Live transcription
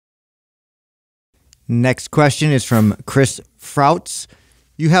Next question is from Chris Frouts.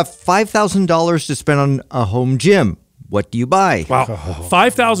 You have $5,000 to spend on a home gym. What do you buy? Wow.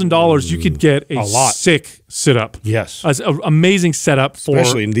 $5,000, you could get a sick sit-up. Yes. An amazing setup for...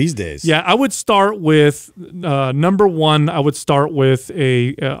 Especially in these days. Yeah, I would start with, number one, I would start with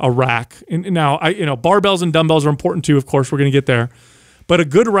a rack. And now, barbells and dumbbells are important too, of course. We're going to get there. But a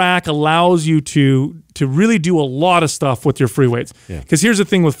good rack allows you to really do a lot of stuff with your free weights. Because here's the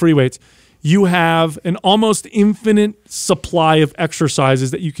thing with free weights. You have an almost infinite supply of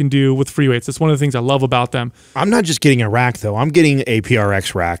exercises that you can do with free weights. That's one of the things I love about them. I'm not just getting a rack, though. I'm getting a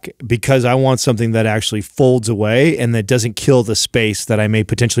PRx rack because I want something that actually folds away and that doesn't kill the space that I may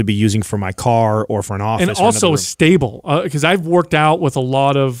potentially be using for my car or for an office. And also is stable, because I've worked out with a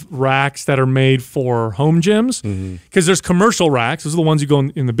lot of racks that are made for home gyms, because there's commercial racks. Those are the ones you go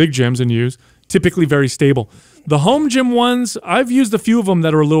in the big gyms and use. Typically very stable. The home gym ones, I've used a few of them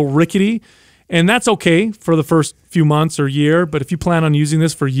that are a little rickety, and that's okay for the first few months or year, but if you plan on using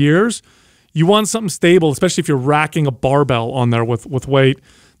this for years, you want something stable, especially if you're racking a barbell on there with weight.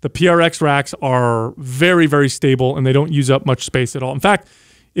 The PRx racks are very, very stable, and they don't use up much space at all. In fact,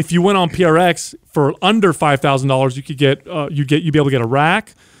 if you went on PRx for under $5,000, you could get you'd be able to get a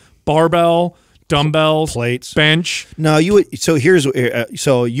rack, barbell, dumbbells, plates, bench. No, you would. So here's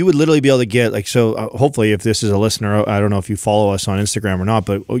so you would literally be able to get hopefully, if this is a listener, I don't know if you follow us on Instagram or not,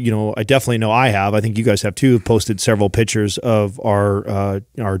 but I definitely know I have. I think you guys have too. Posted several pictures of our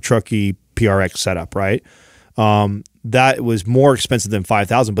Truckee PRx setup, right? That was more expensive than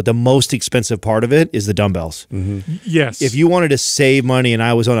 $5,000, but the most expensive part of it is the dumbbells. Yes. If you wanted to save money and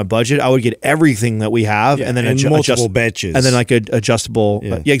I was on a budget, I would get everything that we have and then multiple benches. And then like an adjustable.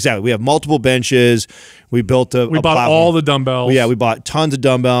 Yeah, exactly. We have multiple benches. We built a bought platform. all the dumbbells. Yeah, we bought tons of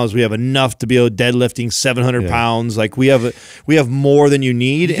dumbbells. We have enough to be able to deadlifting 700 pounds. Like we have more than you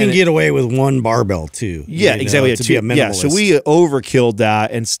need. You can get away with one barbell too. Yeah, exactly. To be a minimalist. Yeah, so we overkilled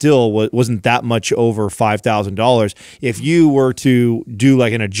that and still wasn't that much over $5,000. If you were to do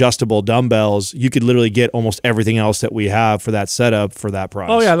like an adjustable dumbbells, you could literally get almost everything else that we have for that setup for that price.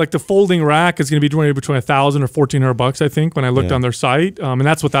 Oh yeah, like the folding rack is going to be between $1,000 or $1,400, I think, when I looked on their site, and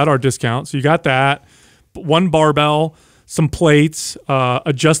that's without our discount. So you got that. One barbell, some plates,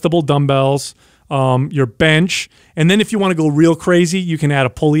 adjustable dumbbells, your bench, and then if you want to go real crazy, you can add a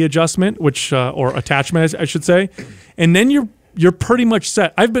pulley adjustment, or attachment, I should say, and then you're pretty much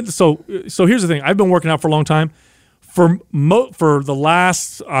set. So here's the thing. I've been working out for a long time. For the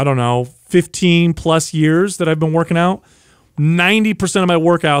last 15 plus years that I've been working out, 90% of my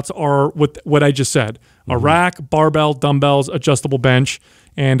workouts are with what I just said: a rack, barbell, dumbbells, adjustable bench,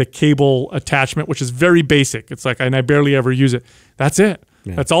 and a cable attachment, which is very basic. It's like, and I barely ever use it. That's it.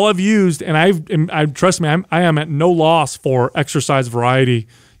 Yeah. That's all I've used, and I trust me, I am at no loss for exercise variety.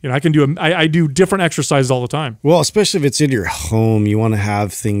 I can do I do different exercises all the time. Well, especially if it's in your home, you want to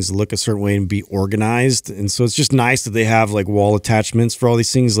have things look a certain way and be organized. And so it's just nice that they have like wall attachments for all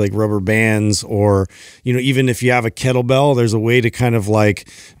these things, like rubber bands, or even if you have a kettlebell, there's a way to kind of like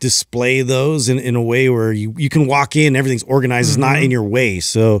display those in a way where you can walk in, everything's organized, it's not in your way.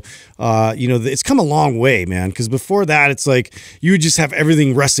 So it's come a long way, man, because before that it's like you would just have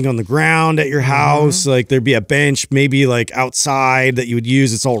everything resting on the ground at your house. Like there'd be a bench maybe like outside that you would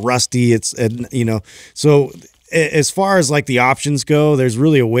use. It's all rusty. So as far as like the options go, there's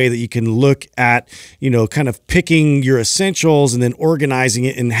really a way that you can look at, kind of picking your essentials and then organizing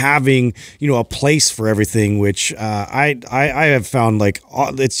it and having, a place for everything, which I have found like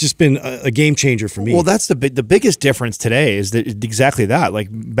it's just been a game changer for me. Well, that's the biggest difference today is that exactly that. Like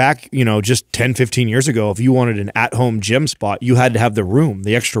back, just 10, 15 years ago, if you wanted an at-home gym spot, you had to have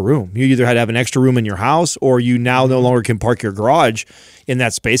the extra room. You either had to have an extra room in your house, or you now no longer can park your garage in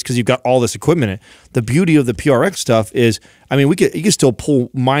that space because you've got all this equipment in it. The beauty of the PRx stuff is, you can still pull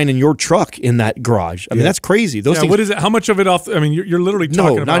mine and your truck in that garage. I mean, that's crazy. Those things, what is it? How much of it off? You're literally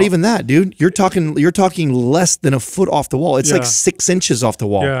talking about... not even that, dude. You're talking less than a foot off the wall. It's like 6 inches off the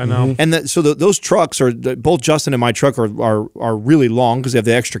wall. Yeah, I know. And those trucks are both Justin and my truck are really long because they have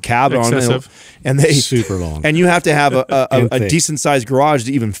the extra cab on them, and they super long. And you have to have a decent sized garage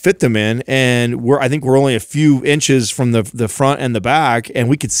to even fit them in. And I think we're only a few inches from the front and the back, and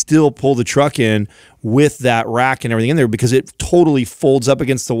we could still pull the truck in with that rack and everything in there because it totally folds up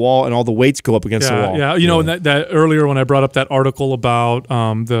against the wall and all the weights go up against the wall. Yeah, that earlier when I brought up that article about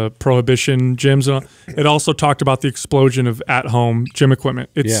the prohibition gyms, it also talked about the explosion of at-home gym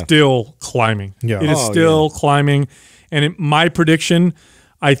equipment. It's still climbing. Yeah. It is still climbing. And my prediction,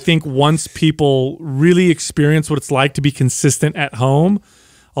 I think once people really experience what it's like to be consistent at home,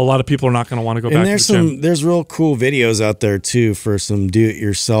 a lot of people are not going to want to go back And to there's the gym. there's real cool videos out there too for some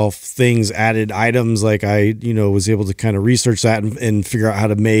do-it-yourself things, added items. Like I, was able to kind of research that and figure out how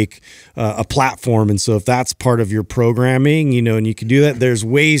to make a platform. And so if that's part of your programming, and you can do that, there's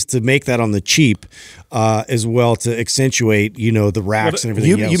ways to make that on the cheap as well to accentuate, the racks and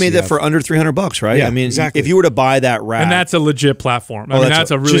everything else. You made that for under $300, right? Yeah, I mean, exactly. if you were to buy that rack, And that's a legit platform. I mean,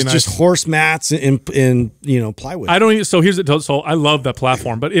 that's a really nice. Just horse mats and plywood. I don't even. So I love that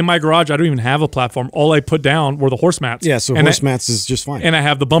platform, but in my garage, I don't even have a platform. All I put down were the horse mats. Yeah, so horse mats is just fine. And I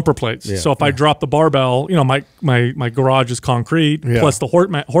have the bumper plates. Yeah, so if I drop the barbell, my garage is concrete plus the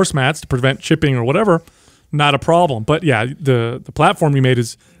horse mats to prevent chipping or whatever, not a problem. But yeah, the platform you made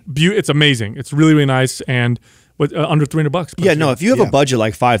is it's amazing. It's really, really nice and with under $300. Yeah, no. If you have a budget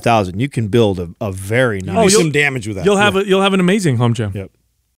like $5,000, you can build a very nice. Do some damage with that. You'll have an amazing home gym. Yep.